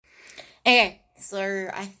Okay, so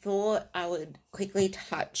I thought I would quickly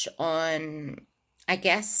touch on, I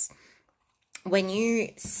guess, when you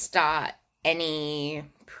start any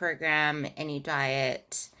program, any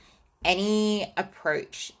diet, any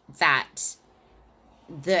approach that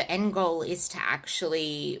the end goal is to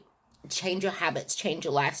actually change your habits, change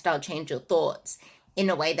your lifestyle, change your thoughts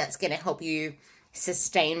in a way that's going to help you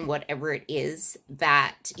sustain whatever it is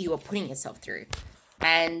that you are putting yourself through.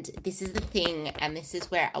 And this is the thing, and this is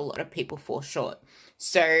where a lot of people fall short.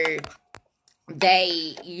 So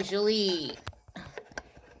they usually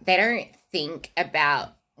they don't think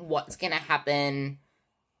about what's going to happen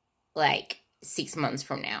like 6 months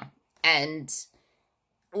from now. And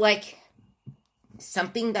like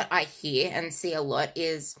something that I hear and see a lot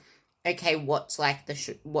is, okay, what's like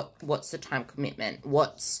what's the time commitment?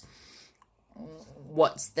 What's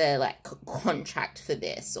the like contract for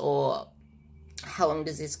this, or how long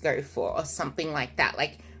does this go for, or something like that.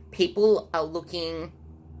 Like people are looking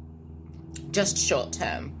just short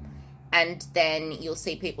term, and then you'll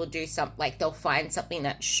see people do something like they'll find something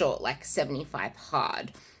that's short, like 75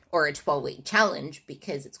 hard or a 12-week challenge,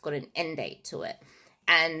 because it's got an end date to it.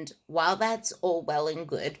 And while that's all well and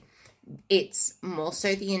good, it's more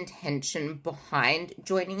so the intention behind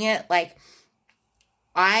joining it. Like,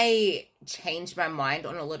 I changed my mind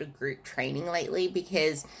on a lot of group training lately,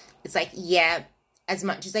 because it's like, yeah, as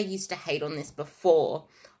much as I used to hate on this before,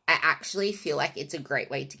 I actually feel like it's a great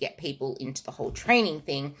way to get people into the whole training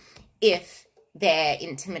thing if they're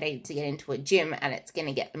intimidated to get into a gym, and it's going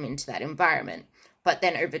to get them into that environment. But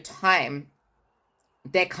then over time,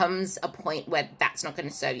 there comes a point where that's not going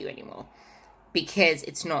to serve you anymore, because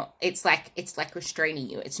it's like restraining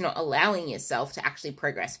you. It's not allowing yourself to actually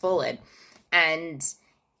progress forward, and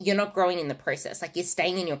you're not growing in the process. Like, you're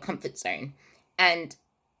staying in your comfort zone. And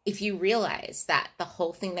if you realize that the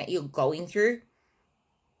whole thing that you're going through,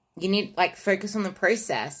 you need like focus on the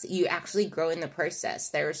process, you actually grow in the process.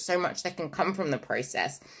 There is so much that can come from the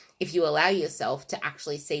process if you allow yourself to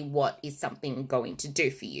actually see what is something going to do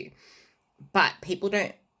for you. But people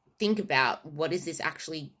don't think about, what is this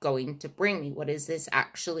actually going to bring me? What is this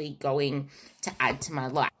actually going to add to my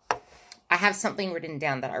life? I have something written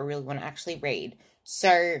down that I really want to actually read.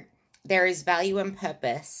 So, there is value and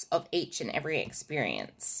purpose of each and every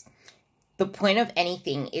experience. The point of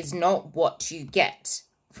anything is not what you get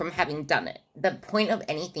from having done it. The point of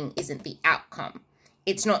anything isn't the outcome.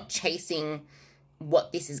 It's not chasing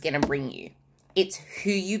what this is going to bring you. It's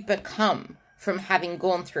who you become from having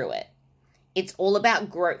gone through it. It's all about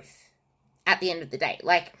growth at the end of the day.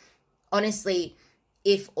 Like, honestly,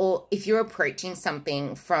 if you're approaching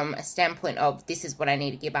something from a standpoint of, this is what I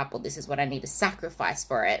need to give up, or this is what I need to sacrifice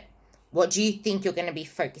for it, what do you think you're going to be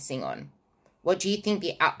focusing on? What do you think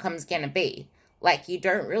the outcome's going to be? Like, you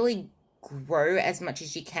don't really grow as much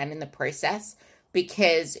as you can in the process,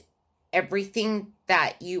 because everything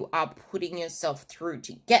that you are putting yourself through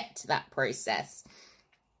to get to that process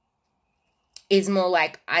is more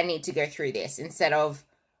like, I need to go through this, instead of,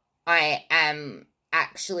 I am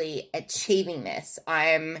actually achieving this.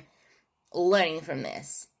 I'm learning from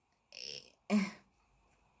this.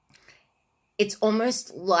 It's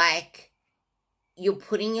almost like you're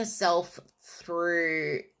putting yourself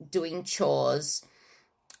through doing chores,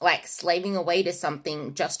 like slaving away to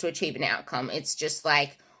something just to achieve an outcome. It's just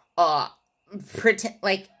like, oh, pretend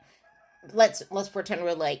like, let's pretend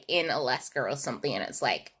we're like in Alaska or something, and it's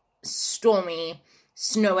like stormy,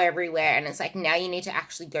 snow everywhere, and it's like, now you need to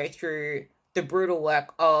actually go through the brutal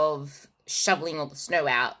work of shoveling all the snow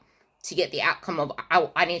out to get the outcome of,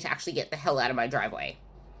 I need to actually get the hell out of my driveway.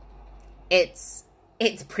 It's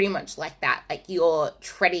pretty much like that. Like, you're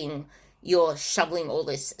shoveling all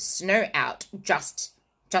this snow out just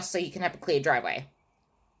so you can have a clear driveway.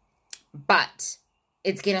 But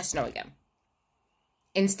it's gonna snow again.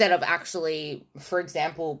 Instead of actually, for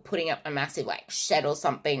example, putting up a massive like shed or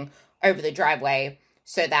something over the driveway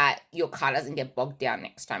so that your car doesn't get bogged down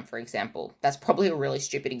next time, for example. That's probably a really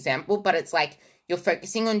stupid example, but it's like, you're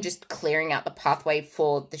focusing on just clearing out the pathway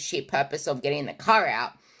for the sheer purpose of getting the car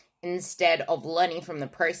out, instead of learning from the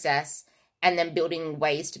process and then building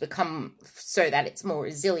ways to become, so that it's more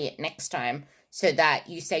resilient next time, so that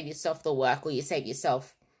you save yourself the work, or you save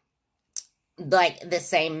yourself like the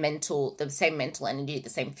same mental energy, the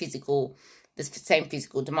same physical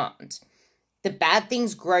demand. The bad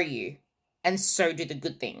things grow you, and so do the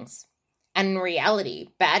good things. And in reality,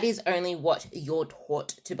 bad is only what you're taught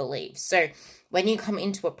to believe. So when you come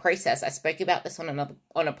into a process, I spoke about this on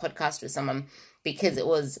a podcast with someone, because it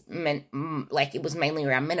was it was mainly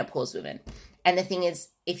around menopause women. And the thing is,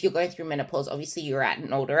 if you're going through menopause, obviously you're at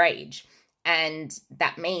an older age. And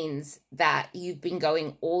that means that you've been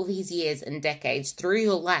going all these years and decades through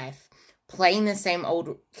your life playing the same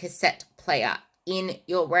old cassette player in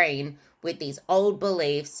your brain with these old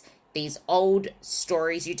beliefs, these old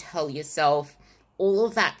stories you tell yourself, all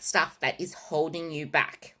of that stuff that is holding you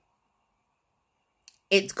back.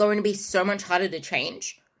 It's going to be so much harder to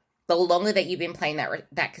change the longer that you've been playing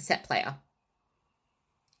that cassette player.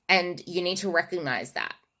 And you need to recognize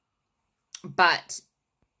that. But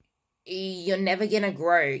you're never going to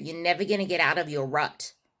grow. You're never going to get out of your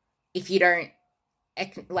rut if you don't,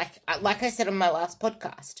 like I said on my last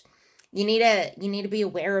podcast, you need to be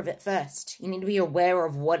aware of it first. You need to be aware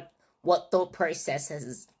of what thought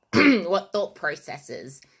processes what thought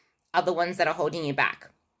processes are the ones that are holding you back.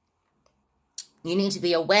 You need to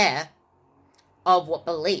be aware of what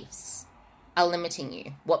beliefs are limiting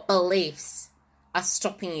you, what beliefs are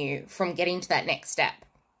stopping you from getting to that next step.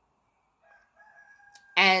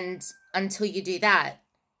 And until you do that,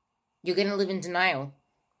 you're going to live in denial.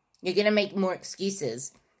 You're going to make more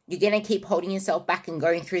excuses. You're going to keep holding yourself back and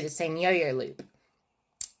going through the same yo-yo loop.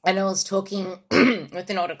 And I was talking with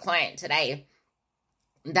an older client today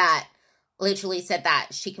that literally said that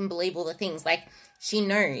she can believe all the things. Like, she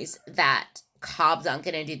knows that carbs aren't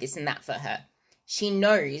going to do this and that for her. She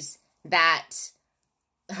knows that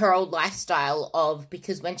her old lifestyle of,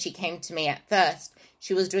 because when she came to me at first,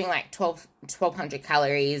 she was doing like 1,200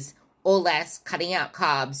 calories or less, cutting out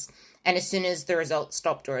carbs. And as soon as the results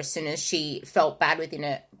stopped, or as soon as she felt bad within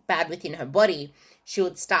her body, she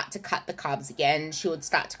would start to cut the carbs again. She would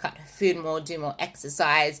start to cut her food more, do more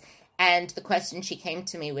exercise. And the question she came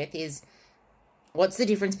to me with is, what's the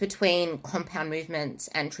difference between compound movements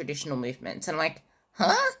and traditional movements? And I'm like,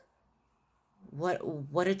 huh?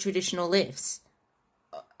 What are traditional lifts?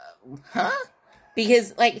 Huh?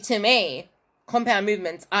 Because, like, to me, compound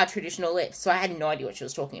movements are traditional lifts. So I had no idea what she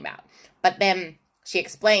was talking about. But then she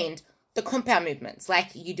explained the compound movements, like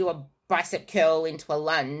you do a bicep curl into a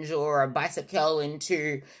lunge or a bicep curl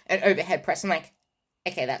into an overhead press. I'm like,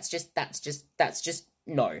 okay, that's just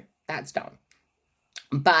no, that's dumb.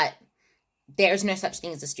 But there's no such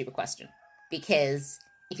thing as a stupid question, because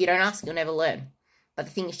if you don't ask, you'll never learn. But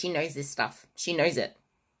the thing is, she knows this stuff. She knows it.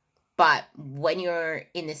 But when you're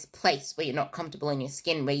in this place where you're not comfortable in your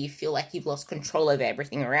skin, where you feel like you've lost control over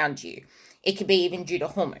everything around you, it could be even due to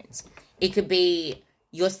hormones. It could be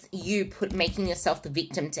making yourself the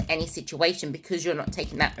victim to any situation because you're not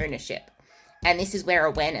taking that ownership. And this is where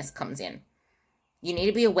awareness comes in. You need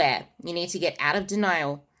to be aware. You need to get out of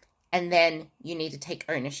denial. And then you need to take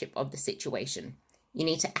ownership of the situation. You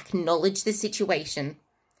need to acknowledge the situation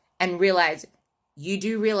and realize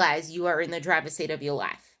you are in the driver's seat of your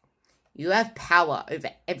life. You have power over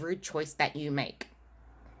every choice that you make.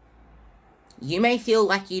 You may feel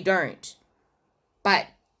like you don't, but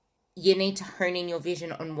you need to hone in your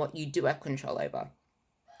vision on what you do have control over.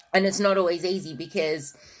 And it's not always easy,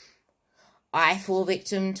 because I fall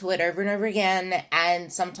victim to it over and over again,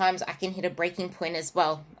 and sometimes I can hit a breaking point as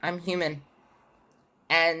well. I'm human.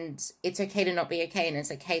 And it's okay to not be okay, and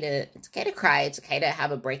it's okay to cry, it's okay to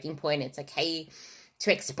have a breaking point, it's okay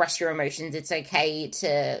to express your emotions, it's okay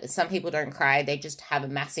to, some people don't cry, they just have a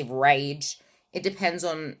massive rage. It depends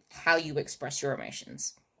on how you express your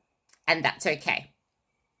emotions. And that's okay.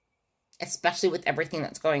 Especially with everything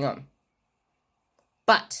that's going on.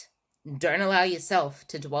 But don't allow yourself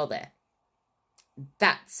to dwell there.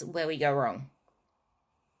 That's where we go wrong.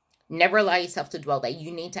 Never allow yourself to dwell there.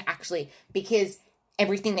 You need to actually, because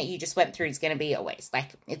everything that you just went through is going to be a waste.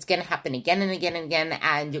 Like, it's going to happen again and again and again,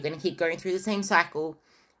 and you're going to keep going through the same cycle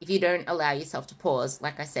if you don't allow yourself to pause,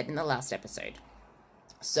 like I said in the last episode.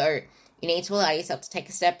 So you need to allow yourself to take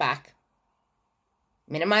a step back,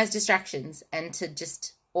 minimize distractions, and to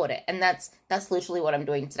just audit. And that's literally what I'm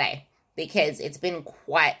doing today, because it's been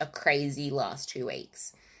quite a crazy last 2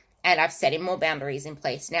 weeks. And I've set in more boundaries in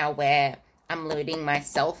place now, where I'm limiting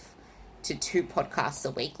myself to 2 podcasts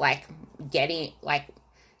a week,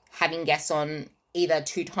 having guests on either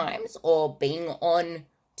 2 times or being on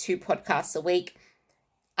 2 podcasts a week,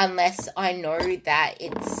 unless I know that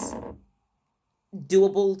it's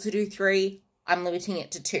doable to do 3, I'm limiting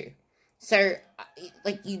it to 2. So,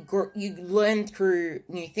 like, you learn through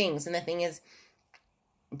new things. And the thing is,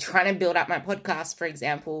 trying to build up my podcast, for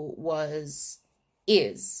example,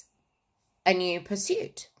 is a new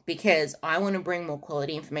pursuit, because I want to bring more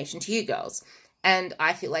quality information to you girls. And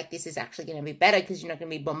I feel like this is actually going to be better, because you're not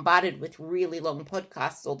going to be bombarded with really long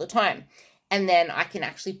podcasts all the time. And then I can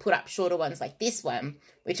actually put up shorter ones like this one,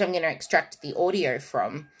 which I'm going to extract the audio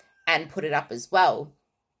from and put it up as well.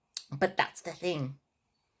 But that's the thing.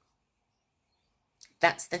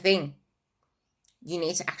 That's the thing. You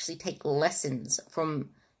need to actually take lessons from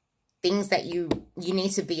things that you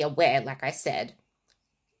need to be aware, like I said.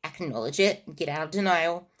 Acknowledge it, get out of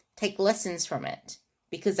denial, take lessons from it,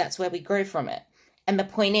 because that's where we grow from it. And the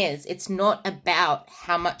point is, it's not about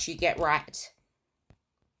how much you get right.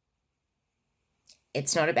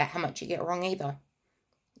 It's not about how much you get wrong either.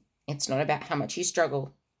 It's not about how much you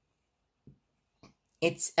struggle.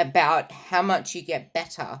 It's about how much you get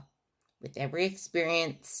better with every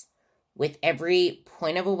experience, with every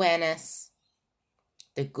point of awareness,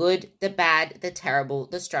 the good, the bad, the terrible,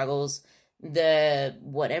 the struggles, the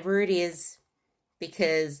whatever it is,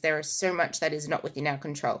 because there is so much that is not within our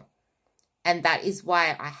control. And that is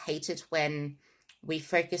why I hate it when we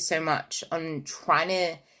focus so much on trying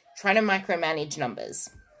to micromanage numbers,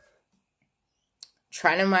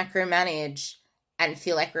 trying to micromanage and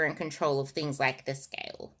feel like we're in control of things like the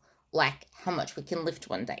scale, like how much we can lift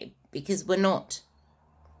one day, because we're not.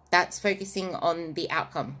 That's focusing on the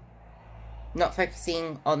outcome, not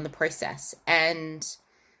focusing on the process and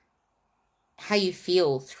how you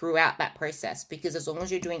feel throughout that process. Because as long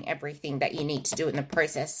as you're doing everything that you need to do in the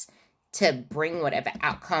process to bring whatever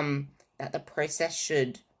outcome that the process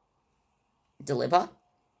should deliver,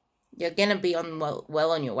 you're going to be on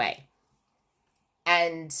well on your way.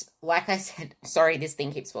 And like I said, sorry, this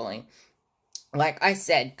thing keeps falling. Like I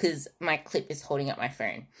said, because my clip is holding up my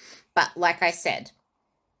phone. But like I said,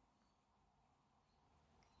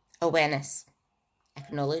 awareness,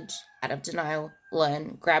 acknowledge, out of denial,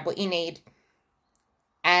 learn, grab what you need,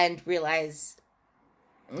 and realize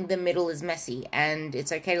the middle is messy, and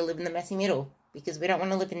it's okay to live in the messy middle, because we don't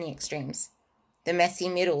want to live in the extremes. The messy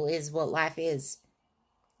middle is what life is.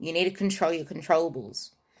 You need to control your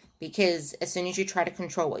controllables, because as soon as you try to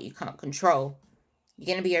control what you can't control, you're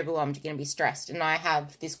going to be overwhelmed, you're going to be stressed. And I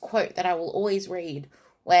have this quote that I will always read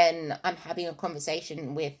when I'm having a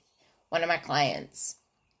conversation with one of my clients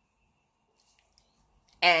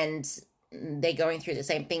and they're going through the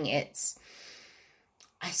same thing. It's,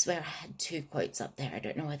 I swear I had two quotes up there. I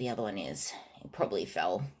don't know where the other one is. It probably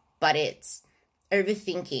fell. But it's,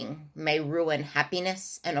 overthinking may ruin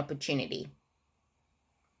happiness and opportunity.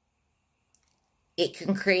 It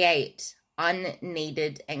can create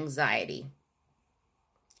unneeded anxiety.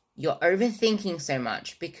 You're overthinking so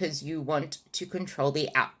much because you want to control the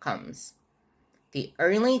outcomes. The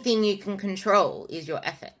only thing you can control is your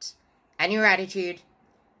effort and your attitude.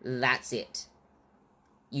 That's it.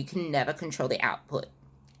 You can never control the output,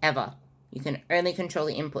 ever. You can only control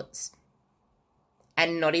the inputs.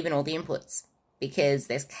 And not even all the inputs, because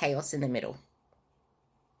there's chaos in the middle.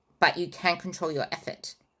 But you can control your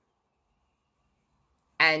effort.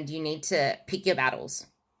 And you need to pick your battles.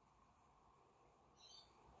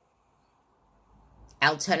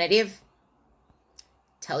 Alternative,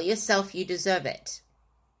 tell yourself you deserve it.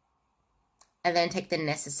 And then take the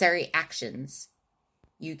necessary actions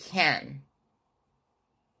you can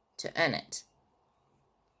to earn it.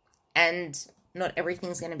 And not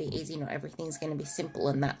everything's going to be easy, not everything's going to be simple,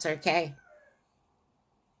 and that's okay.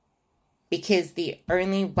 Because the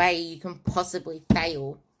only way you can possibly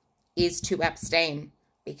fail is to abstain,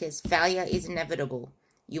 because failure is inevitable.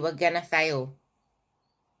 You are going to fail.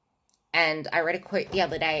 And I read a quote the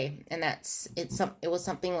other day, and it was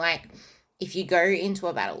something like, if you go into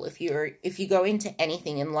a battle, if you go into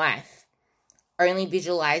anything in life only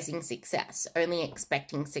visualizing success, only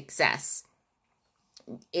expecting success,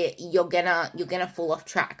 you're gonna fall off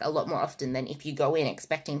track a lot more often than if you go in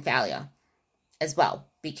expecting failure as well,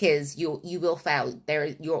 because you will fail.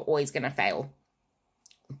 You're always gonna fail.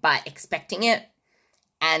 But expecting it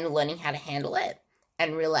and learning how to handle it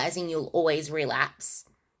and realizing you'll always relapse,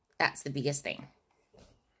 that's the biggest thing.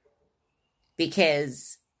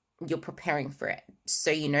 Because you're preparing for it. So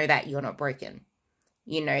you know that you're not broken.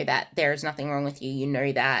 You know that there is nothing wrong with you. You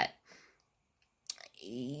know that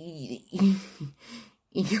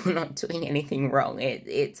you're not doing anything wrong.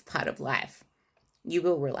 It's part of life. You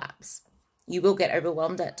will relapse. You will get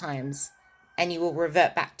overwhelmed at times. And you will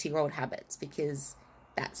revert back to your old habits, because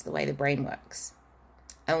that's the way the brain works.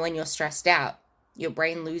 And when you're stressed out, your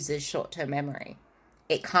brain loses short-term memory.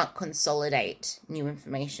 It can't consolidate new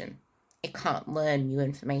information. It can't learn new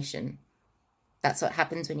information. That's what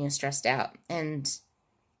happens when you're stressed out. And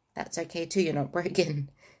that's okay too. You're not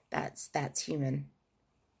broken. That's human.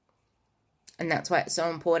 And that's why it's so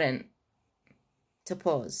important to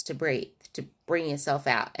pause, to breathe, to bring yourself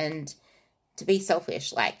out, and to be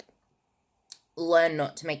selfish. Like, learn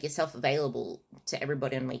not to make yourself available to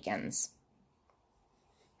everybody on weekends.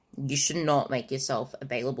 You should not make yourself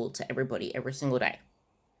available to everybody every single day.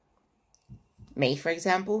 Me, for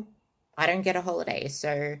example, I don't get a holiday,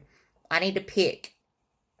 so I need to pick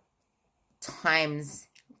times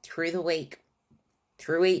through the week,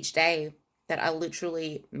 through each day, that I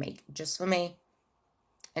literally make just for me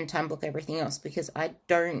and time block everything else, because I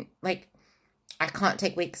can't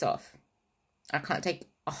take weeks off. I can't take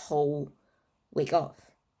a whole week off.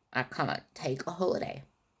 I can't take a holiday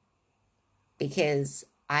because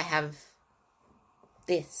I have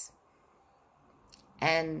this.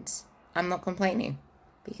 And I'm not complaining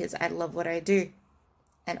because I love what I do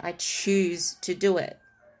and I choose to do it.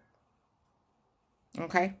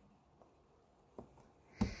 Okay?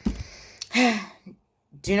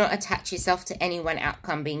 Do not attach yourself to any one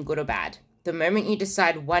outcome being good or bad. The moment you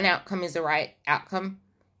decide one outcome is the right outcome,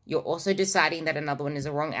 you're also deciding that another one is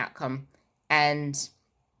a wrong outcome. And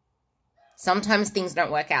sometimes things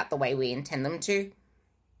don't work out the way we intend them to.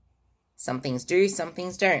 Some things do, some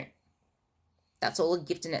things don't. That's all a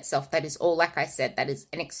gift in itself. That is all, like I said, that is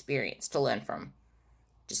an experience to learn from.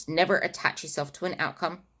 Just never attach yourself to an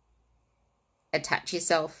outcome. Attach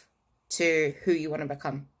yourself to who you want to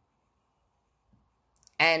become.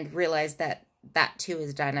 And realize that that too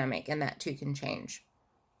is dynamic and that too can change.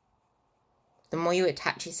 The more you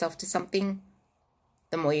attach yourself to something,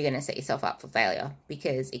 the more you're going to set yourself up for failure,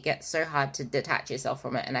 because it gets so hard to detach yourself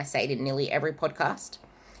from it. And I say it in nearly every podcast.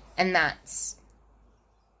 And that's,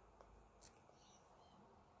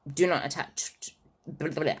 do not attach.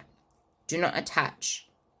 Do not attach.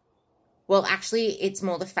 Well, actually, it's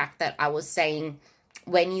more the fact that I was saying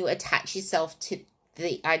when you attach yourself to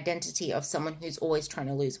the identity of someone who's always trying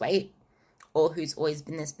to lose weight or who's always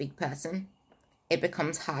been this big person, it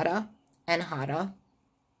becomes harder and harder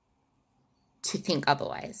to think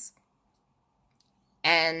otherwise.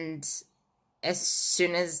 And as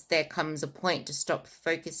soon as there comes a point to stop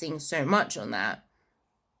focusing so much on that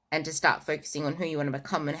and to start focusing on who you want to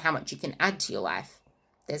become and how much you can add to your life,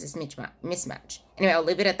 there's this mismatch. Anyway, I'll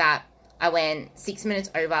leave it at that. I went 6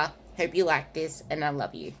 minutes over. Hope you like this, and I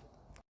love you.